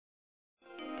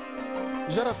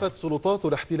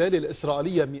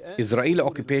Israeli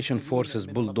occupation forces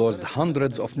bulldozed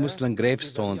hundreds of Muslim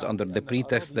gravestones under the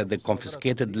pretext that the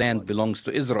confiscated land belongs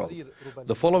to Israel.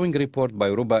 The following report by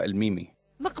Ruba El-Mimi.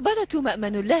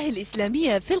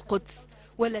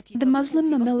 The Muslim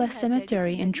Mamilla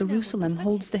Cemetery in Jerusalem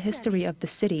holds the history of the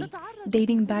city,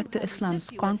 dating back to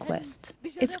Islam's conquest.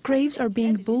 Its graves are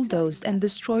being bulldozed and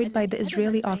destroyed by the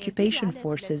Israeli occupation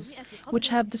forces, which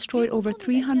have destroyed over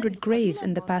 300 graves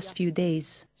in the past few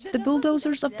days. The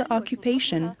bulldozers of the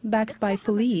occupation, backed by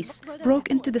police, broke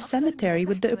into the cemetery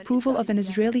with the approval of an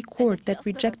Israeli court that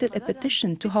rejected a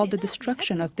petition to halt the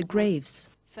destruction of the graves.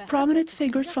 Prominent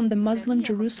figures from the Muslim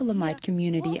Jerusalemite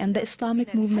community and the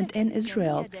Islamic movement in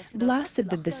Israel blasted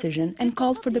the decision and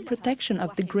called for the protection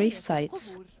of the grave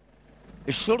sites.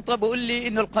 A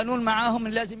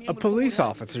police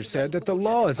officer said that the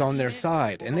law is on their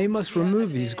side and they must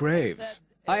remove these graves.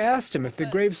 I asked him if the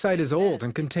gravesite is old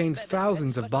and contains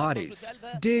thousands of bodies.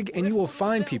 Dig and you will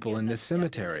find people in this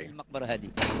cemetery.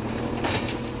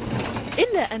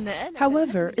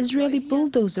 However, Israeli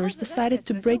bulldozers decided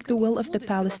to break the will of the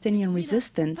Palestinian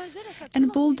resistance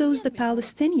and bulldoze the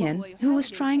Palestinian who was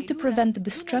trying to prevent the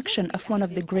destruction of one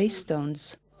of the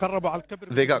gravestones.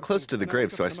 They got close to the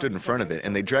grave, so I stood in front of it,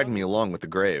 and they dragged me along with the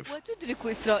grave.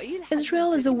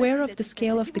 Israel is aware of the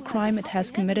scale of the crime it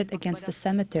has committed against the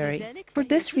cemetery. For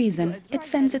this reason, it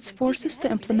sends its forces to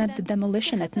implement the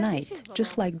demolition at night,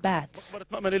 just like bats.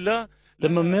 The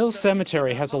Mamilla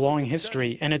Cemetery has a long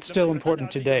history, and it's still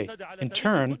important today. In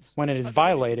turn, when it is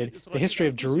violated, the history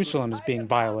of Jerusalem is being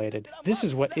violated. This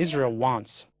is what Israel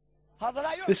wants.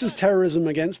 This is terrorism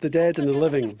against the dead and the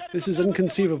living. This is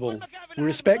inconceivable. We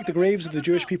respect the graves of the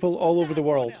Jewish people all over the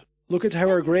world. Look at how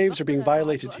our graves are being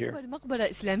violated here.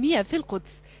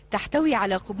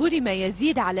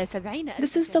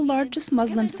 This is the largest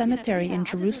Muslim cemetery in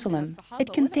Jerusalem.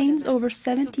 It contains over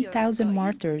 70,000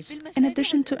 martyrs, in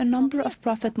addition to a number of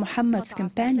Prophet Muhammad's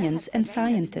companions and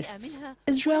scientists.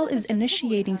 Israel is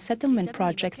initiating settlement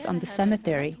projects on the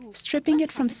cemetery, stripping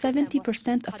it from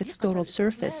 70% of its total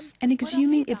surface, and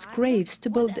exhuming its graves to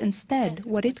build instead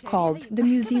what it called the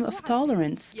Museum of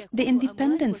Tolerance, the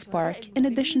Independence Park, in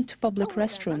addition to public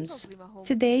restrooms.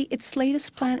 Today, its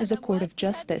latest plan is a court of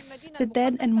justice, the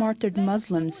dead and martyred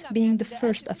Muslims being the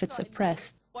first of its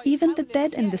oppressed. Even the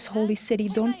dead in this holy city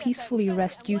don't peacefully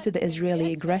rest due to the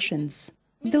Israeli aggressions.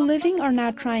 The living are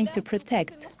now trying to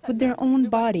protect, with their own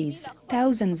bodies,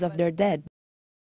 thousands of their dead.